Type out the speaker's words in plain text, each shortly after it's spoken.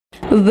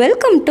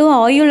Welcome to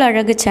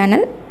ஆயுள்அழகு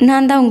channel.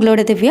 நான் தான்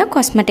உங்களோட திவ்யா,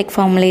 காஸ்மெட்டிக்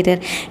ஃபார்முலேட்டர்.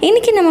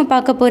 இன்றைக்கி நம்ம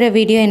பார்க்க போகிற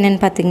வீடியோ என்னென்னு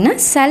பார்த்தீங்கன்னா,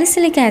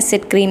 சாலிசிலிக்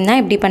ஆசிட் க்ரீம் தான்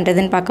எப்படி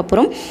பண்ணுறதுன்னு பார்க்க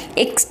போகிறோம்.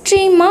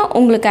 எக்ஸ்ட்ரீமாக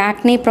உங்களுக்கு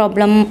ஆக்னே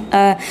ப்ராப்ளம்,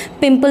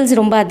 பிம்பிள்ஸ்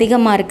ரொம்ப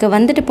அதிகமாக இருக்குது,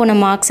 வந்துட்டு போன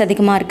மார்க்ஸ்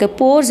அதிகமாக இருக்குது,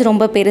 போர்ஸ்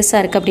ரொம்ப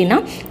பெருசாக இருக்குது அப்படின்னா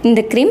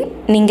இந்த க்ரீம்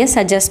நீங்கள்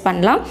சஜஸ்ட்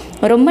பண்ணலாம்.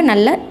 ரொம்ப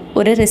நல்ல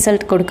ஒரு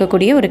ரிசல்ட்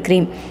கொடுக்கக்கூடிய ஒரு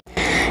க்ரீம்.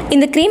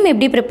 இந்த க்ரீம்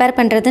எப்படி ப்ரிப்பேர்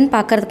பண்ணுறதுன்னு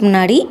பார்க்குறதுக்கு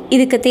முன்னாடி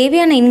இதுக்கு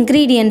தேவையான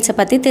இன்க்ரீடியன்ட்ஸை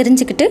பற்றி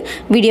தெரிஞ்சுக்கிட்டு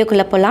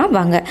வீடியோக்குள்ளே போகலாம்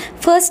வாங்க.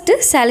 ஃபர்ஸ்ட்டு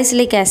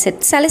சாலிசிலிக்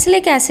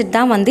ஆசிட்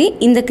தான்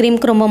இந்த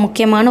க்ரீமுக்கு ரொம்ப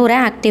முக்கியமான ஒரு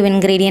ஆக்டிவ்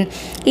இன்க்ரீடியன்ட்.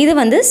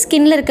 இது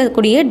ஸ்கின்னில்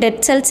இருக்கக்கூடிய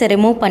டெட் செல்ஸை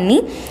ரிமூவ் பண்ணி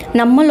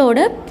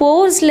நம்மளோட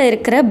போர்ஸில்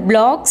இருக்கிற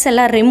பிளாக்ஸ்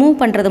எல்லாம் ரிமூவ்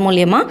பண்ணுறது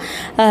மூலயமா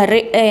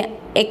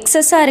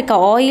எக்ஸஸாக இருக்க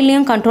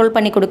ஆயிலையும் கண்ட்ரோல்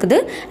பண்ணி கொடுக்குது,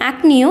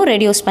 ஆக்னியும்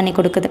ரெடியூஸ் பண்ணி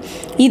கொடுக்குது.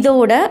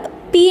 இதோட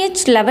pH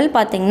லெவல்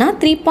பார்த்திங்கன்னா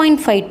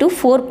 3.5 to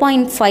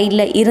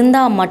 4.5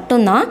 இருந்தால்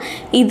மட்டும்தான்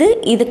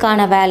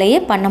இதுக்கான வேலையை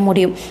பண்ண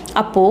முடியும்.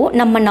 அப்போது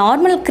நம்ம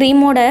நார்மல்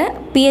க்ரீமோட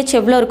pH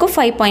எவ்வளோ இருக்கோ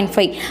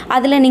 5.5,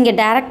 அதில் நீங்கள்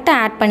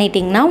டேரெக்டாக ஆட்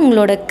பண்ணிட்டீங்கன்னா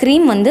உங்களோட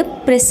க்ரீம்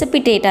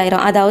ப்ரெசிபிடேட்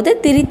ஆயிரும், அதாவது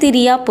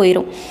திரியாக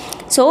போயிடும்.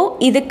 ஸோ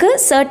இதுக்கு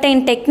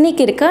சர்டைன்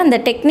டெக்னிக் இருக்குது. அந்த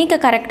டெக்னிக்கை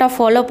கரெக்டாக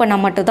ஃபாலோ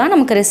பண்ணால் மட்டும்தான்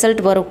நமக்கு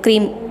ரிசல்ட் வரும்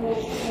க்ரீம்.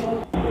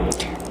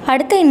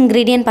 அடுத்த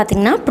இன்க்ரீடியன்ட்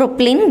பார்த்திங்கன்னா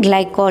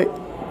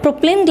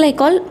ப்ரொப்ளின்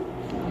கிளைகால்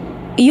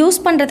யூஸ்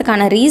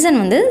பண்ணுறதுக்கான ரீசன்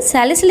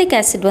சாலிசிலிக்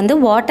ஆசிட்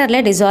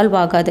வாட்டரில் டிசால்வ்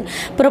ஆகாது,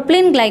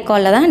 ப்ரொப்ளின்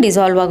கிளைகாலில் தான்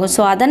டிசால்வ் ஆகும்.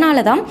 ஸோ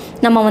அதனால தான்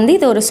நம்ம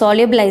இது ஒரு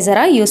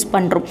சால்யூபிளைசராக யூஸ்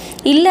பண்ணுறோம்.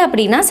 இல்லை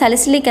அப்படின்னா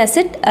சாலிசிலிக்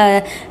ஆசிட்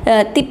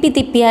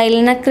திப்பியாக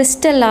இல்லைன்னா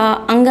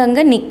கிறிஸ்டலாக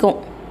அங்கங்கே நிற்கும்.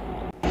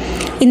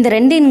 இந்த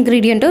ரெண்டு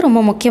இன்க்ரீடியண்ட்டும்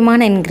ரொம்ப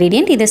முக்கியமான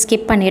இன்க்ரீடியண்ட், இதை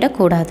ஸ்கிப்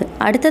பண்ணிடக்கூடாது.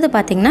 அடுத்தது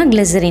பார்த்திங்கன்னா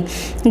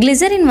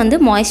கிளிசரின்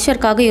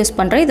மாய்ஸ்சருக்காக யூஸ்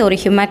பண்ணுறோம். இது ஒரு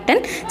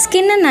ஹியூமக்டன்,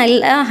 ஸ்கின்னை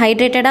நல்லா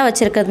ஹைட்ரேட்டடாக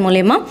வச்சுருக்கிறது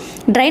மூலயமா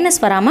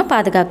ட்ரைனஸ் வராமல்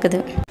பாதுகாக்குது.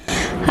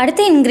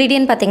 அடுத்த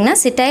இன்க்ரீடியன்ட் பார்த்திங்கன்னா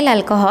சிட்டைல்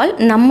ஆல்கஹால்.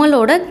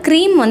 நம்மளோட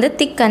க்ரீம்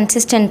திக்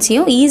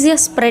கன்சிஸ்டன்சியும் ஈஸியாக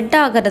ஸ்ப்ரெட்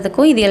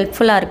ஆகிறதுக்கும் இது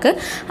ஹெல்ப்ஃபுல்லாக இருக்குது.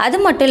 அது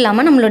மட்டும்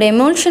இல்லாமல் நம்மளோட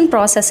எமோல்ஷன்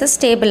ப்ராசஸை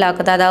ஸ்டேபிள்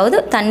ஆகுது, அதாவது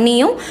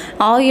தண்ணியும்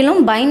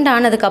ஆயிலும் பைண்ட்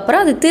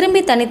ஆனதுக்கப்புறம் அது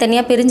திரும்பி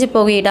தனித்தனியாக பிரிஞ்சு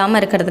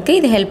போயிடாமல் இருக்கிறதுக்கு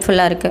இது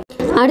ஹெல்ப்ஃபுல்லாக இருக்குது.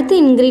 அடுத்த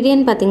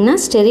இன்க்ரீடியன்ட் பார்த்திங்கன்னா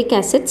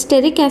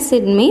ஸ்டெரிக்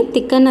ஆசிட்மே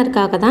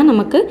திக்கனருக்காக தான்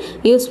நமக்கு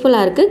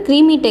யூஸ்ஃபுல்லாக இருக்குது.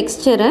 க்ரீமி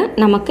டெக்ஸ்சரை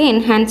நமக்கு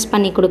என்ஹான்ஸ்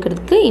பண்ணி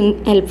கொடுக்கறதுக்கு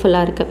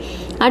ஹெல்ப்ஃபுல்லாக இருக்குது.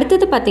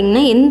 அடுத்தது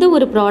பார்த்திங்கன்னா எந்த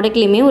ஒரு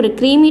ப்ராடக்ட்லேயுமே ஒரு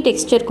க்ரீமி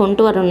டெக்ஸ்சர்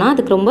கொண்டு வரணும்னா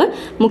அதுக்கு ரொம்ப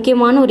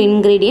முக்கியமான ஒரு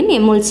இன்க்ரீடியன்ட்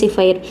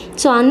எமுல்சிஃபையர்.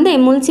 ஸோ அந்த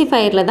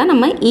எமுல்சிஃபையரில் தான்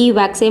நம்ம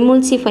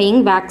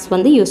எமுல்சிஃபையிங் வேக்ஸ்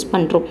யூஸ்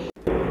பண்ணுறோம்.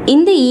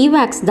 இந்த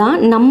வேக்ஸ் தான்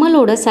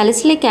நம்மளோட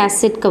சாலிசிலிக்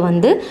ஆசிட்க்கு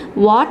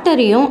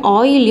வாட்டரையும்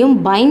ஆயிலையும்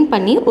பைண்ட்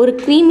பண்ணி ஒரு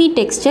க்ரீமி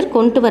டெக்ஸ்சர்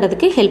கொண்டு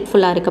வரதுக்கு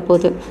ஹெல்ப்ஃபுல்லாக இருக்க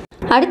போகுது.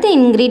 அடுத்த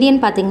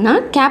இன்க்ரீடியன்ட் பார்த்திங்கன்னா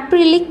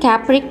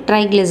கேப்ரிக்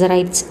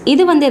ட்ரைக்ளிசரைட்ஸ்.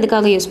 இது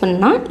எதுக்காக யூஸ்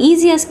பண்ணால்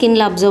ஈஸியாக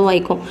ஸ்கின்ல அப்சர்வ்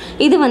ஆகிக்கும்.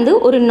 இது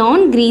ஒரு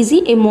நான் க்ரீஸி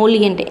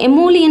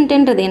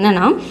எமோலியன்ட்ன்றது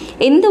என்னென்னா,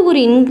 எந்த ஒரு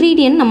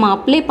இன்க்ரீடியன்ட் நம்ம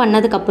அப்ளை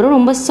பண்ணதுக்கப்புறம்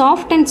ரொம்ப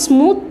சாஃப்ட் அண்ட்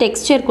ஸ்மூத்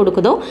டெக்ஸ்சர்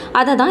கொடுக்குதோ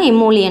அதை தான்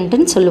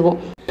எமோலியன்ட்னு சொல்லுவோம்.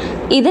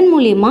 இதன்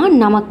மூலிமா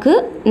நமக்கு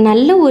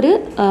நல்ல ஒரு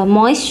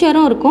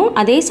மாய்ஸ்சரும் இருக்கும்,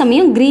 அதே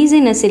சமயம்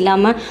க்ரீஸினஸ்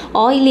இல்லாமல்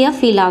ஆயிலியாக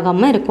ஃபீல்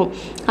ஆகாமல் இருக்கும்.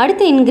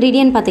 அடுத்த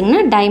இன்க்ரீடியன்ட்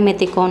பார்த்திங்கன்னா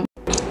டைமெத்திகான்.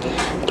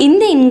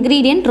 இந்த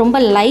இன்க்ரீடியன்ட் ரொம்ப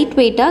லைட்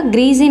வெயிட்டாக,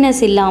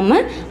 க்ரீஸினஸ்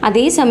இல்லாமல்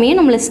அதே சமயம்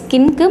நம்மளை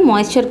ஸ்கின்க்கு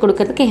மாய்ஸ்சர்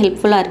கொடுக்கறதுக்கு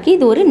ஹெல்ப்ஃபுல்லாக இருக்குது.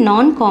 இது ஒரு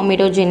நான்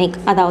காமிடோஜெனிக்,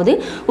 அதாவது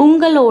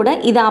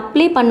இதை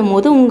அப்ளை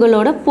பண்ணும்போது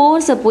உங்களோட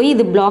போர்ஸை போய்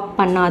இது பிளாக்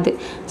பண்ணாது.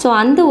 ஸோ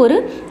அந்த ஒரு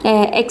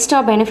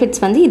எக்ஸ்ட்ரா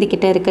பெனிஃபிட்ஸ்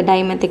இதுக்கிட்ட இருக்குது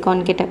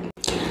டைமெத்திகான் கிட்ட.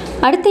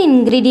 அடுத்த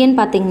இன்க்ரீடியன்ட்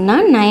பார்த்திங்கன்னா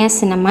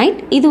நயாசினமைட்.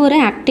 இது ஒரு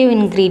ஆக்டிவ்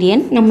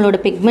இன்க்ரீடியன்ட். நம்மளோட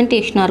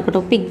பிக்மெண்டேஷனாக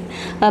இருக்கட்டும்,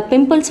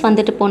 பிம்பிள்ஸ்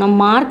போன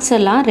மார்க்ஸ்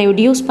எல்லாம்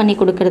ரெடியூஸ் பண்ணி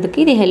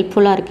கொடுக்கறதுக்கு இது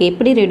ஹெல்ப்ஃபுல்லாக இருக்குது.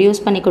 எப்படி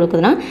ரெடியூஸ் பண்ணி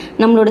கொடுக்குதுன்னா,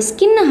 நம்மளோட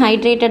ஸ்கின்னை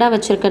ஹைட்ரேட்டடாக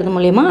வச்சுருக்கிறது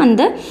மூலயமா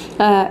அந்த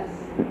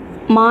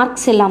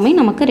மார்க்ஸ் எல்லாமே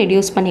நமக்கு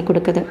ரெடியூஸ் பண்ணி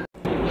கொடுக்குது.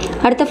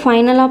 அடுத்த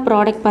ஃபைனலாக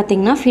ப்ராடக்ட்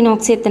பார்த்திங்கன்னா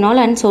ஃபினாக்சியத்தனால்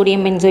அண்ட்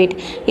சோடியம் பென்சோயேட்.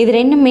 இது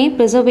ரெண்டுமே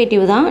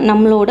ப்ரிசர்வேட்டிவ் தான்.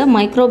 நம்மளோட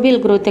மைக்ரோபியல்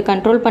க்ரோத்தை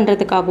கண்ட்ரோல்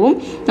பண்ணுறதுக்காகவும்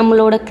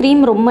நம்மளோட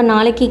க்ரீம் ரொம்ப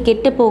நாளைக்கு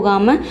கெட்டு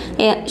போகாமல்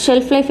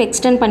ஷெல்ஃப் லைஃப்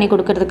எக்ஸ்டெண்ட் பண்ணி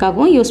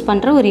கொடுக்கறதுக்காகவும் யூஸ்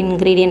பண்ணுற ஒரு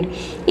இன்க்ரீடியண்ட்.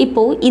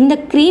 இப்போது இந்த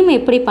க்ரீம்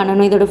எப்படி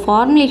பண்ணணும், இதோட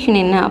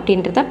ஃபார்முலேஷன் என்ன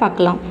அப்படின்றத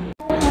பார்க்கலாம்.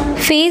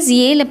 ஃபேஸ்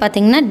ஏல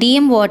பார்த்திங்கன்னா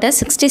DM water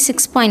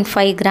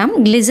 66.5 gram,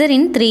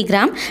 glycerin 3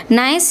 gram,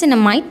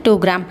 niacinamide 2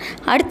 gram.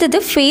 அடுத்தது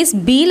ஃபேஸ்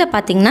பியில்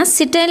பார்த்திங்கன்னா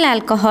சிட்டைல்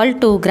alcohol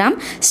 2 gram,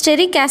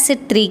 steric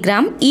acid 3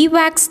 gram,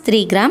 wax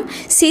 3 gram,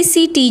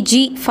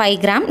 CCTG 5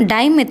 gram,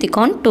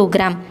 டைமெத்திகான் 2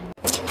 gram.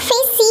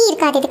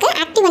 இதுக்கு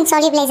ஆக்டிவ் அண்ட்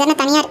சால்யூபிளைசர்னு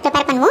தனியாக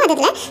ப்ரிப்பேர் பண்ணுவோம்.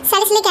 அதில்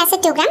salicylic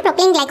acid 2 gram,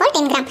 ப்ரொப்ளின் glycol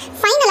 10 gram.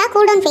 ஃபைனலாக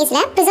கூல் டவுன்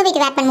ஃபேஸில்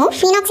ப்ரிசர்வேட்டிவ் ஆட் பண்ணுவோம்.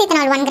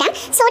 ஃபினாக்சியத்தனால் 1 கிராம்,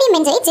 சோடியம்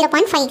பென்சோயேட்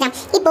 0.5 கிராம்.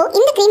 இப்போ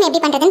இந்த க்ரீம்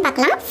எப்படி பண்ணுறதுன்னு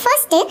பார்க்கலாம்.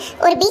 ஃபர்ஸ்ட்டு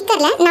ஒரு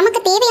பீக்கரில்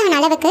நமக்கு தேவையான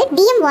அளவுக்கு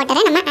DM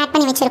வாட்டரை நம்ம ஆட்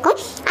பண்ணி வச்சுருக்கோம்.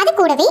 அது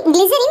கூடவே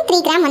கிளிசரின்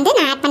 3 கிராம்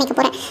நான் ஆட் பண்ணிக்க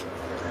போகிறேன்.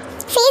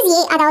 ஃபேஸ்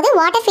ஏ, அதாவது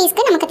வாட்டர்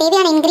ஃபேஸ்க்கு நமக்கு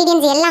தேவையான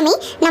இன்க்ரீடியன்ட்ஸ் எல்லாமே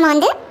நம்ம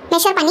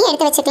மெஷர் பண்ணி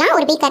எடுத்து வச்சுக்கலாம்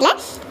ஒரு பீக்கரில்.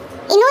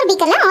 இன்னொரு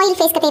பீக்கரில் ஆயில்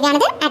ஃபேஸ்க்கு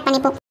தேவையானது ஆட்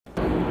பண்ணிப்போம்.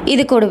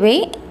 இது கூடவே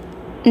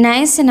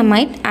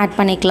நயசினமைட் ஆட்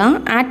பண்ணிக்கலாம்.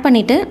 ஆட்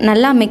பண்ணிவிட்டு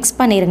நல்லா மிக்ஸ்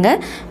பண்ணிடுங்க.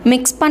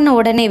 மிக்ஸ் பண்ண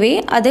உடனேவே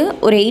அது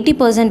ஒரு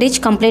 80%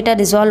 கம்ப்ளீட்டாக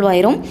டிசால்வ்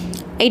ஆயிரும்.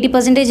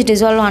 80%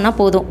 டிசால்வ் ஆனால்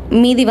போதும்.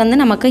 மீதி வந்து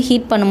நமக்கு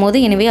ஹீட் பண்ணும்போது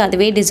எனவே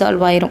அதுவே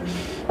டிசால்வ் ஆயிரும்.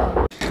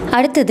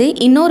 அடுத்தது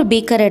இன்னொரு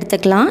பீக்கர்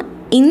எடுத்துக்கலாம்.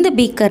 இந்த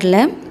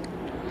பீக்கரில்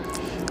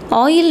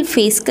ஆயில்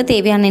ஃபேஸ்க்கு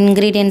தேவையான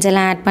இன்க்ரீடியன்ட்ஸ்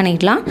எல்லாம் ஆட்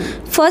பண்ணிக்கலாம்.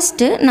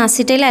 ஃபர்ஸ்ட்டு நான்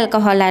அசிட்டைல்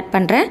ஆல்கஹால் ஆட்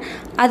பண்ணுறேன்.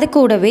 அது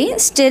கூடவே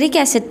ஸ்டெரிக்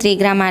ஆசிட் 3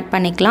 கிராம் ஆட்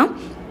பண்ணிக்கலாம்.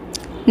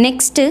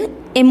 நெக்ஸ்ட்டு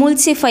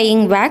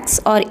எமுல்சிஃபையிங் வேக்ஸ்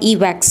ஆர்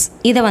வேக்ஸ்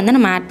இதை வந்து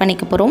நம்ம ஆட்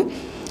பண்ணிக்க போகிறோம்.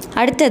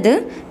 அடுத்தது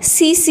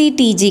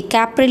CCTG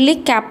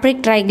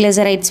கேப்ரிக்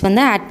ட்ரைக்ளிசரைட்ஸ்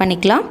வந்து ஆட்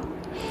பண்ணிக்கலாம்.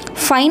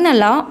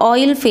 ஃபைனலாக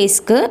ஆயில்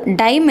ஃபேஸ்க்கு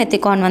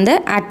டைமெத்திகான் வந்து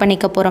ஆட்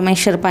பண்ணிக்க போகிறோம்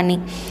மெஷர் பண்ணி.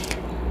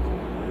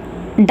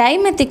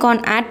 டைமெத்திகான்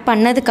ஆட்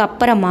பண்ணதுக்கு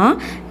அப்புறமா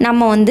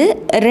நம்ம வந்து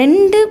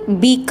 2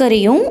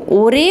 பீக்கரையும்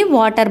ஒரே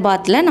வாட்டர்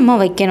பாத்தில் நம்ம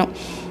வைக்கணும்.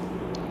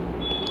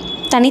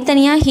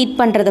 தனித்தனியாக ஹீட்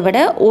பண்ணுறதை விட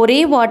ஒரே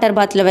வாட்டர்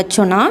பாத்தில்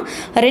வச்சோன்னா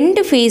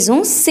 2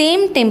 ஃபேஸும்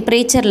சேம்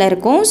டெம்பரேச்சரில்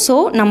இருக்கும். ஸோ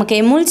நமக்கு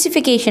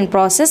எமுல்சிஃபிகேஷன்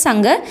ப்ராசஸ்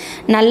அங்கே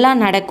நல்லா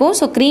நடக்கும்.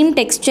 ஸோ க்ரீம்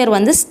டெக்ஸ்சர்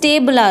வந்து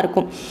ஸ்டேபிளாக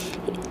இருக்கும்.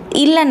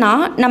 இல்லைனா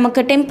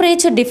நமக்கு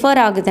டெம்பரேச்சர்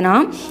டிஃபர் ஆகுதுன்னா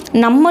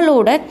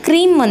நம்மளோட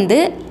க்ரீம் வந்து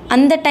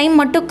அந்த டைம்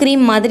மட்டும்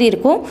க்ரீம் மாதிரி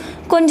இருக்கும்.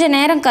 கொஞ்சம்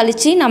நேரம்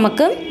கழித்து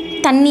நமக்கு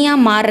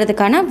தண்ணியாக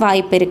மாறுறதுக்கான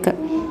வாய்ப்பு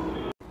இருக்குது.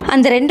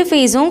 அந்த 2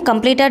 ஃபேஸும்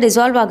கம்ப்ளீட்டாக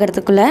டிசால்வ்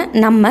ஆகிறதுக்குள்ளே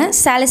நம்ம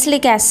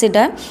சாலிசிலிக்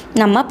ஆசிடை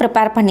நம்ம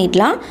ப்ரிப்பேர்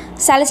பண்ணிடலாம்.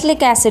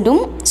 சாலிசிலிக்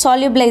ஆசிடும்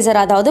சால்யூபிளைசர்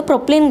அதாவது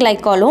ப்ரொப்ளின்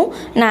கிளைக்காலும்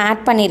நான்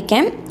ஆட்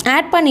பண்ணியிருக்கேன்.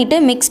 ஆட் பண்ணிவிட்டு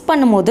மிக்ஸ்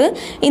பண்ணும்போது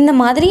இந்த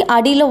மாதிரி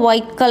அடியில்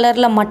ஒயிட்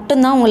கலரில்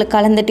மட்டும்தான் உங்களுக்கு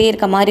கலந்துகிட்டே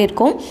இருக்க மாதிரி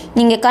இருக்கும்.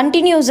 நீங்கள்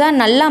கண்டினியூஸாக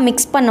நல்லா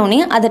மிக்ஸ் பண்ணோன்னே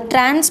அது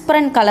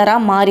டிரான்ஸ்பரண்ட்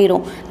கலராக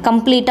மாறிடும்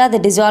கம்ப்ளீட்டாக அது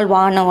டிசால்வ்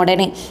ஆன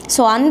உடனே.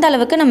 ஸோ அந்த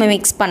அளவுக்கு நம்ம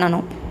மிக்ஸ்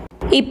பண்ணணும்.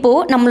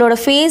 இப்போது நம்மளோட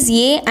ஃபேஸ்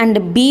A அண்ட்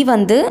B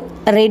வந்து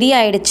ரெடி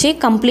ஆகிடுச்சு,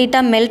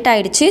 கம்ப்ளீட்டாக மெல்ட்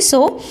ஆகிடுச்சு. ஸோ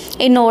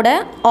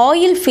என்னோடய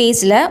ஆயில்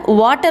ஃபேஸில்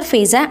வாட்டர்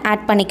ஃபேஸை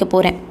ஆட் பண்ணிக்க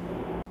போகிறேன்.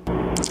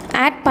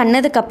 ஆட்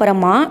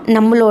பண்ணதுக்கப்புறமா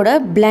நம்மளோட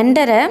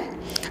பிளெண்டரை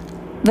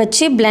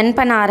வச்சு பிளெண்ட்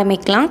பண்ண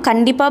ஆரம்பிக்கலாம்.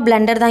 கண்டிப்பாக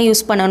பிளெண்டர் தான்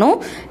யூஸ் பண்ணணும்.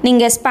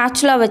 நீங்கள்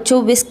ஸ்பேச்சுலா வச்சோ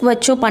விஸ்க்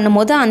வச்சோ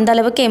பண்ணும்போது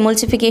அந்தளவுக்கு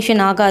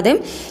எமுல்சிஃபிகேஷன் ஆகாது.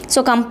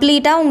 ஸோ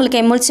கம்ப்ளீட்டாக உங்களுக்கு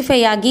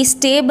எமுல்சிஃபை ஆகி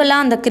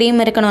ஸ்டேபிளாக அந்த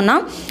க்ரீம் இருக்கணும்னா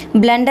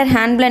பிளெண்டர்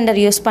ஹேண்ட்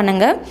பிளெண்டர் யூஸ்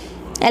பண்ணுங்கள்.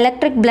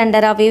 எலக்ட்ரிக்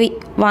பிளெண்டராகவே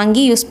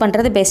வாங்கி யூஸ்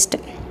பண்ணுறது பெஸ்ட்டு.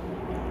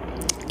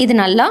 இது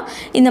நல்லா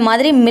இந்த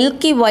மாதிரி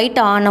மில்கி ஒயிட்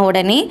ஆன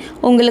உடனே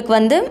உங்களுக்கு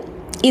வந்து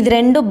இது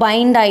 2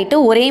 பைண்ட் ஆகிட்டு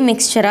ஒரே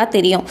மிக்சராக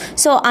தெரியும்.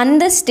 ஸோ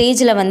அந்த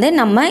ஸ்டேஜில் வந்து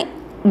நம்ம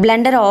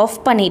பிளெண்டரை ஆஃப்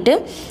பண்ணிவிட்டு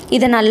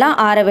இதை நல்லா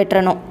ஆற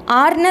விட்டுறணும்.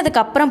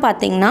 ஆறுனதுக்கப்புறம்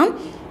பார்த்திங்கன்னா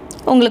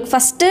உங்களுக்கு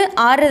ஃபஸ்ட்டு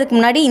ஆறுறதுக்கு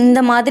முன்னாடி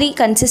இந்த மாதிரி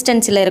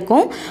கன்சிஸ்டன்சியில்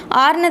இருக்கும்.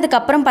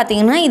 ஆறுனதுக்கப்புறம்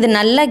பார்த்திங்கன்னா இது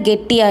நல்லா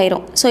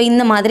கெட்டியாயிரும். ஸோ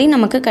இந்த மாதிரி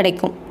நமக்கு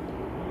கிடைக்கும்.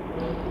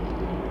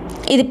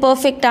 இது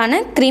பர்ஃபெக்டான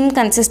க்ரீம்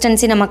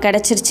கன்சிஸ்டன்சி நமக்கு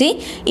கிடச்சிருச்சு.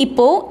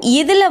 இப்போது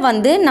இதில்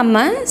வந்து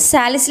நம்ம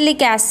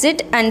சாலிசிலிக்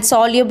ஆசிட் அண்ட்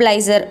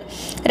சால்யூபிளைசர்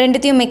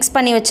 2த்தையும் மிக்ஸ்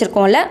பண்ணி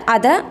வச்சுருக்கோம்ல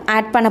அதை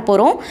ஆட் பண்ண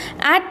போகிறோம்.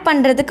 ஆட்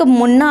பண்ணுறதுக்கு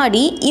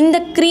முன்னாடி இந்த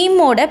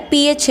க்ரீமோட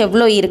pH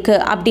எவ்வளோ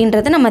இருக்குது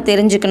அப்படின்றத நம்ம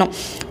தெரிஞ்சுக்கணும்.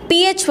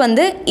 pH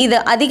வந்து இது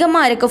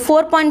அதிகமாக இருக்குது,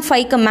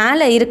 4.5க்கு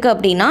மேலே இருக்குது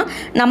அப்படின்னா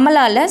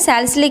நம்மளால்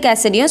சாலிசிலிக்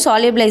ஆசிடையும்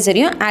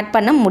சால்யூபிளைசரையும் ஆட்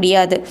பண்ண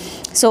முடியாது.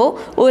 ஸோ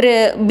ஒரு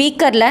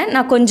பீக்கரில்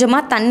நான்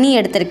கொஞ்சமாக தண்ணி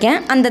எடுத்திருக்கேன்.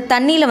 அந்த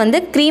தண்ணியில் வந்து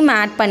க்ரீம்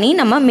ஆட் பண்ணி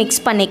நம்ம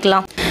மிக்ஸ்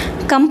பண்ணிக்கலாம்.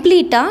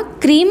 கம்ப்ளீட்டாக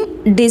க்ரீம்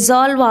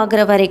டிசால்வ்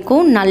ஆகிற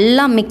வரைக்கும்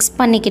நல்லா மிக்ஸ்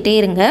பண்ணிக்கிட்டே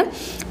இருங்க.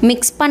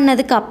 மிக்ஸ்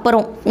பண்ணதுக்கு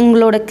அப்புறம்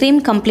உங்களோட க்ரீம்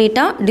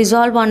கம்ப்ளீட்டாக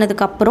டிசால்வ்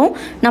ஆனதுக்கப்புறம்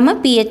நம்ம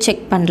pH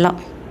செக் பண்ணலாம்.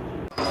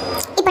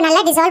 இப்போ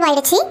நல்லா டிசால்வ்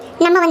ஆயிடுச்சு.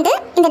 நம்ம வந்து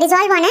இந்த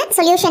டிசால்வ் ஆன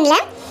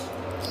சொல்யூஷனில்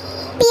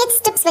pH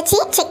ஸ்ட்ரிப்ஸ் வச்சு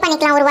செக்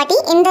பண்ணிக்கலாம் ஒரு வாட்டி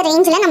எந்த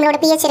ரேஞ்சில் நம்மளோட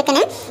pH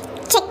இருக்குன்னு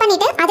செக்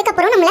பண்ணிவிட்டு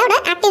அதுக்கப்புறம் நம்மளோட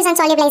ஆக்டிவ்ஸ் அண்ட்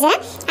சால்யூபிளைசரை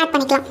ஆட்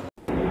பண்ணிக்கலாம்.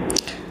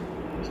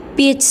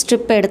 pH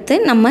ஸ்ட்ரிப் எடுத்து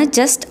நம்ம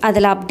ஜஸ்ட்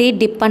அதில் அப்படியே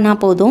டிப்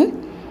பண்ணால் போதும்.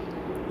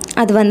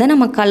 அது வந்து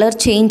நம்ம கலர்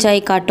சேஞ்ச்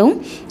ஆகி காட்டும்.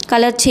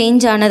 கலர்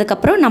சேஞ்ச்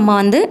ஆனதுக்கப்புறம் நம்ம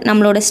வந்து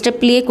நம்மளோட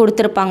ஸ்ட்ரிப்லேயே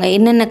கொடுத்துருப்பாங்க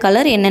என்னென்ன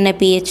கலர் என்னென்ன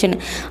pHன்னு.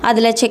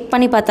 அதில் செக்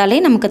பண்ணி பார்த்தாலே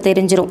நமக்கு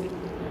தெரிஞ்சிடும்.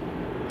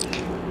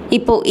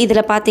 இப்போது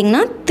இதில்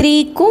பார்த்திங்கன்னா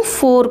 3க்கும்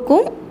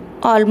 4க்கும்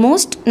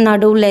ஆல்மோஸ்ட்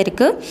நடுவில்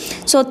இருக்குது.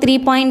 ஸோ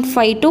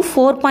 3.5 to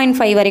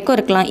 4.5 வரைக்கும்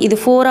இருக்கலாம். இது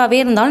 4ஆகவே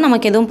இருந்தாலும்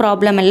நமக்கு எதுவும்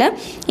ப்ராப்ளம் இல்லை.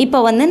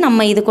 இப்போ வந்து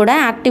நம்ம இது கூட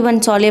ஆக்டிவ்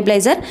அண்ட்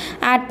சால்யூபிளைசர்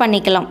ஆட்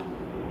பண்ணிக்கலாம்.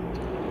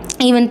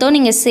 ஈவன் தோ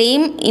நீங்கள்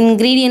சேம்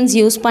இன்க்ரீடியன்ட்ஸ்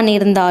யூஸ்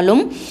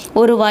பண்ணியிருந்தாலும்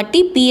ஒரு வாட்டி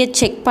pH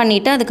செக்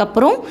பண்ணிவிட்டு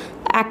அதுக்கப்புறம்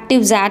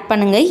ஆக்டிவ்ஸ் ஆட்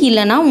பண்ணுங்கள்.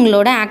 இல்லைனா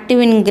உங்களோட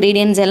ஆக்டிவ்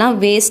இன்க்ரீடியன்ட்ஸ் எல்லாம்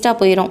வேஸ்ட்டாக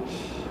போயிடும்.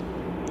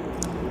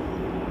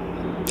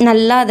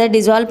 நல்லா அதை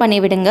டிசால்வ் பண்ணி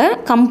விடுங்க.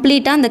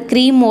 கம்ப்ளீட்டாக அந்த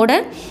க்ரீமோட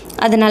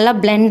அது நல்லா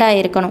பிளெண்ட்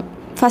ஆகிருக்கணும்.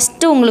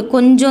 ஃபஸ்ட்டு உங்களுக்கு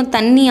கொஞ்சம்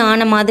தண்ணி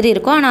ஆன மாதிரி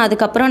இருக்கும், ஆனால்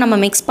அதுக்கப்புறம் நம்ம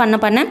மிக்ஸ்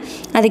பண்ண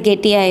அது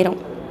கெட்டியாயிரும்.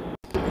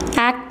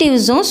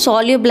 ஆக்டிவ்ஸும்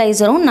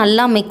சால்யூபிளைசரும்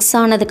நல்லா மிக்ஸ்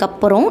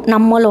ஆனதுக்கப்புறம்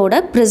நம்மளோட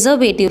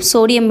ப்ரிசர்வேட்டிவ்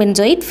சோடியம்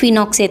பென்சோயிட்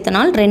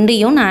ஃபீனாக்சேத்தனால்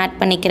 2யும் நான் ஆட்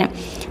பண்ணிக்கிறேன்.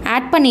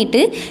 ஆட்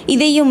பண்ணிவிட்டு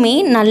இதையுமே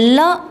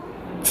நல்லா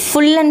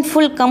ஃபுல் அண்ட்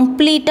ஃபுல்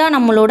கம்ப்ளீட்டாக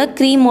நம்மளோட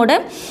க்ரீமோட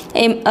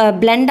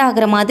பிளெண்ட்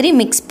ஆகிற மாதிரி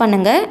மிக்ஸ்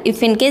பண்ணுங்கள்.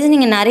 இஃப் இன்கேஸ்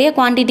நீங்கள் நிறைய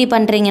குவான்டிட்டி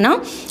பண்ணுறீங்கன்னா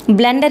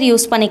பிளெண்டர்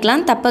யூஸ்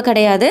பண்ணிக்கலாம், தப்பு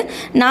கிடையாது.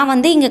 நான்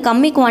வந்து இங்கே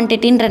கம்மி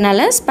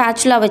குவான்டிட்டின்றனால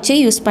ஸ்பேச்சுலா வச்சே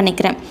யூஸ்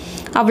பண்ணிக்கிறேன்.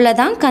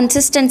 அவ்வளோதான்.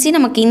 கன்சிஸ்டன்சி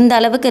நமக்கு இந்த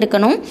அளவுக்கு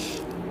இருக்கணும்.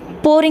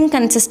 போரிங்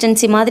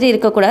கன்சிஸ்டன்சி மாதிரி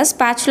இருக்கக்கூடாது.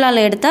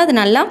 ஸ்பேச்சுலாவில் எடுத்தால் அது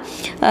நல்லா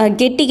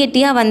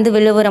கெட்டியாக வந்து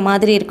விழுவுற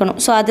மாதிரி இருக்கணும்.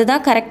 ஸோ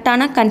அதுதான்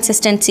கரெக்டான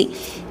கன்சிஸ்டன்சி.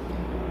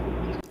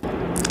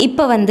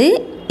 இப்போ வந்து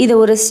இது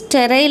ஒரு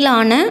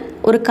ஸ்டெரைலான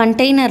ஒரு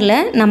கண்டெய்னரில்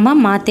நம்ம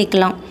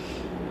மாற்றிக்கலாம்,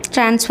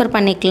 ட்ரான்ஸ்ஃபர்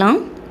பண்ணிக்கலாம்.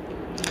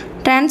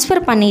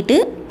 ட்ரான்ஸ்ஃபர் பண்ணிவிட்டு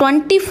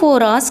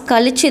 24 hours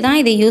கழித்து தான்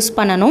இதை யூஸ்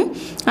பண்ணணும்,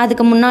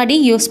 அதுக்கு முன்னாடி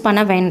யூஸ்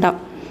பண்ண வேண்டாம்.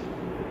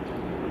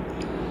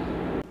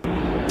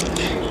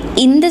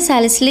 இந்த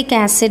சாலிசிலிக்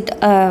ஆசிட்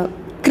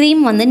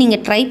க்ரீம் வந்து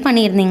நீங்கள் ட்ரை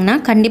பண்ணியிருந்தீங்கன்னா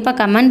கண்டிப்பாக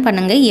கமெண்ட்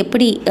பண்ணுங்கள்,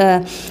 எப்படி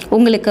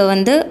உங்களுக்கு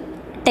வந்து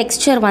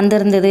டெக்ஸ்சர்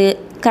வந்திருந்தது,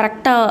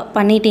 கரெக்டாக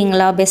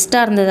பண்ணிட்டீங்களா,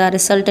 பெஸ்ட்டாக இருந்ததா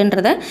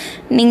ரிசல்ட்டுன்றதை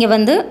நீங்கள்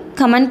வந்து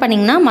கமெண்ட்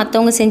பண்ணிங்கன்னா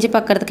மற்றவங்க செஞ்சு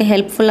பார்க்குறதுக்கு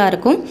ஹெல்ப்ஃபுல்லாக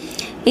இருக்கும்.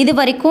 இது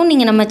வரைக்கும்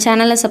நீங்கள் நம்ம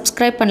சேனலை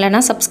சப்ஸ்கிரைப்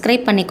பண்ணலைன்னா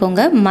சப்ஸ்கிரைப்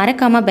பண்ணிக்கோங்க,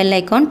 மறக்காமல் பெல்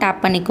ஐக்கான்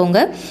டேப் பண்ணிக்கோங்க.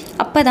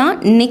 அப்போ தான்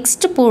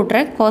நெக்ஸ்ட்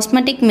போடுற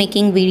காஸ்மெட்டிக்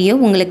மேக்கிங் வீடியோ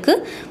உங்களுக்கு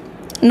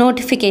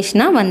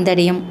நோட்டிஃபிகேஷனாக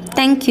வந்தடையும்.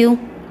 தேங்க்யூ.